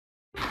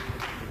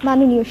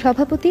মাননীয়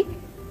সভাপতি,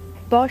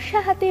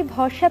 বর্ষা হাতে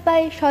ভরসা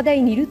পায়ে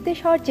সদাই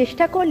নিরুদ্দেশ হওয়ার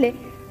চেষ্টা করলে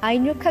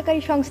আইন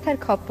রক্ষাকারী সংস্থার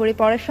খপ্পরে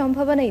পড়ার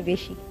সম্ভাবনাই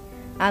বেশি।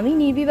 আমি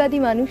নির্বিবাদী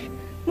মানুষ,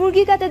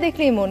 মুরগি কাটা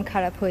দেখলেই মন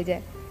খারাপ হয়ে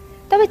যায়।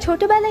 তবে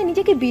ছোটবেলায়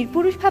নিজেকে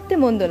বীরপুরুষ ভাবতে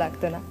মন্দ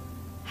লাগতো না।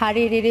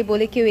 হারে রেড়ে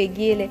বলে কেউ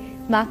এগিয়ে এলে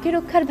মাকে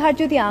রক্ষার ভার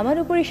যদি আমার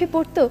উপর এসে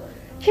পড়তো,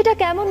 সেটা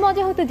কেমন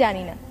মজা হতো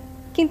জানি না।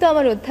 কিন্তু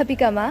আমার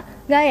অধ্যাপিকা মা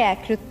গায়ে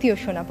এক রত্তিও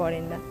সোনা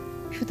পড়েন না,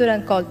 সুতরাং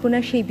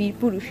কল্পনার সেই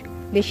বীরপুরুষ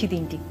বেশি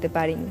দিন টিকতে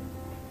পারেনি।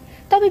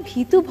 তবে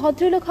ভীতু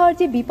ভদ্রলোক হওয়ার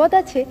যে বিপদ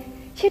আছে,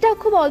 সেটাও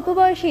খুব অল্প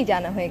বয়সেই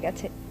জানা হয়ে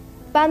গেছে।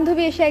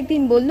 বান্ধবী এসে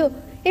একদিন বলল,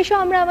 এসো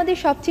আমরা আমাদের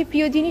সবচেয়ে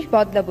প্রিয় জিনিস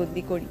বদলা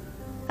বদলি করি।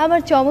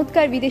 আমার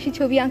চমৎকার বিদেশি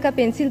ছবি আঁকা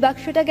পেন্সিল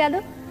বাক্সটা গেল,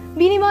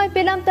 বিনিময়ে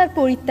পেলাম তার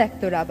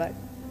পরিত্যক্ত রাবার।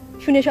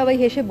 শুনে সবাই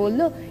হেসে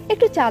বলল,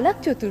 একটু চালাক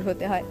চতুর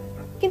হতে হয়।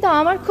 কিন্তু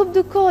আমার খুব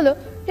দুঃখ হলো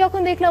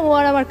যখন দেখলাম ও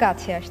আর আমার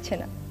কাছে আসছে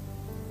না।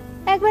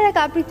 একবার এক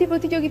আবৃত্তি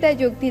প্রতিযোগিতায়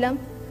যোগ দিলাম।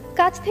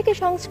 কাছ থেকে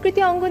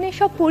সংস্কৃতি অঙ্গনে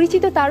সব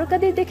পরিচিত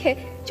তারকাদের দেখে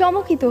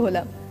চমকিত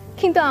হলাম,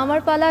 কিন্তু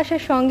আমার পালা আসার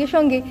সঙ্গে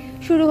সঙ্গে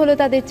শুরু হলো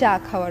তাদের চা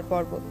খাওয়ার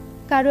পর্ব।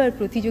 কারো আর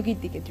প্রতিযোগীর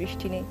দিকে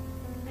দৃষ্টি নেই।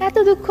 এত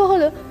দুঃখ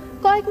হলো,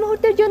 কয়েক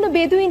মুহূর্তের জন্য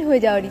বেদুইন হয়ে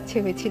যাওয়ার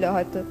ইচ্ছে হয়েছিল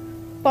হয়তো।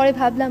 পরে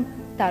ভাবলাম,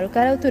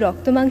 তারকারাও তো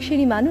রক্ত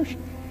মাংসেরই মানুষ,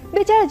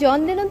 বেচারা জন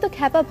লেনন তো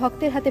খ্যাপা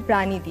ভক্তের হাতে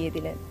প্রাণই দিয়ে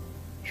দিলেন।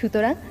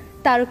 সুতরাং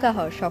তারকা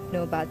হওয়ার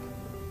স্বপ্নও বাদ।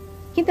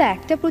 কিন্তু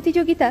একটা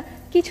প্রতিযোগিতা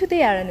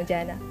কিছুতেই এড়ানো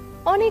যায় না।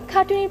 অনেক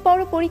খাটুনির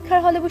পরও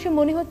পরীক্ষার হলে বসে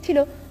মনে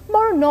হচ্ছিল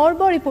বড়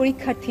নড়বড়ে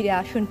পরীক্ষার্থীর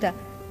আসনটা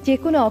যে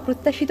কোনো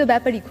অপ্রত্যাশিত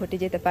ব্যাপারই ঘটে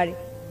যেতে পারে।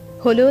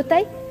 হলেও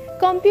তাই,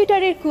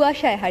 কম্পিউটারের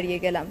কুয়াশায় হারিয়ে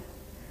গেলাম।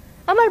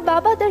 আমার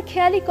বাবা তার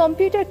খেয়ালি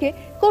কম্পিউটারকে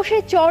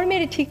কষে চড়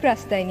মেরে ঠিক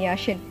রাস্তায় নিয়ে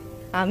আসেন।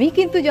 আমি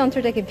কিন্তু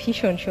যন্ত্রটাকে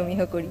ভীষণ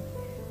সমীহ করি।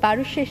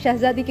 পারস্যের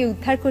শাহজাদিকে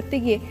উদ্ধার করতে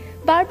গিয়ে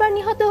বারবার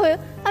নিহত হয়েও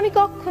আমি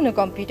কখনো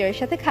কম্পিউটারের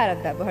সাথে খারাপ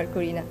ব্যবহার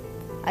করি না।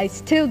 I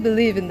still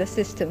believe in the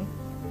system.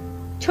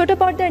 ছোট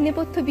পর্দার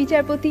নেপথ্য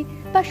বিচারপতি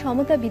বা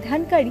সমতা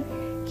বিধানকারী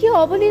কি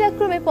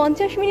অবলীলাক্রমে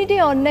 50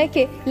 মিনিটে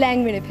অন্যায়কে ল্যাং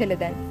মেরে ফেলে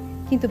দেন।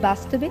 কিন্তু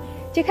বাস্তবে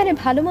যেখানে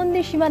ভালো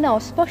মন্দের সীমানা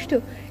অস্পষ্ট,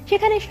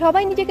 সেখানে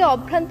সবাই নিজেকে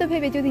অভ্রান্ত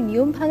ভেবে যদি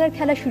নিয়ম ভাঙার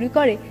খেলা শুরু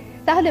করে,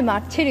 তাহলে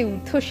মাঠ ছেড়ে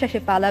ঊর্ধ্বশ্বাসে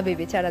পালাবে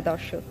বেচারা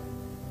দর্শক।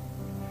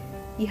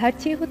 ইহার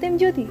চেয়ে হতেম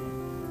যদি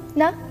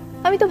না,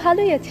 আমি তো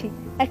ভালোই আছি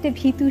একটা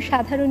ভীতু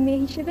সাধারণ মেয়ে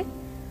হিসেবে।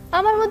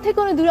 আমার মধ্যে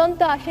কোনো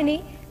দুরন্ত আশা নেই,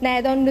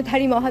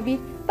 ন্যায়দণ্ডধারী মহাবীর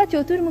বা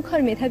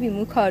চতুর্মুখর মেধাবী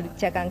মুখ হওয়ার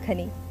উচ্চাকাঙ্ক্ষা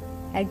নেই।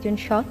 একজন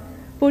সৎ,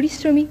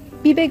 পরিশ্রমী,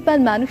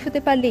 বিবেকবান মানুষ হতে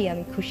পারলেই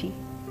আমি খুশি।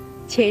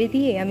 ছেড়ে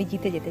দিয়ে আমি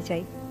জিতে যেতে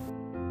চাই।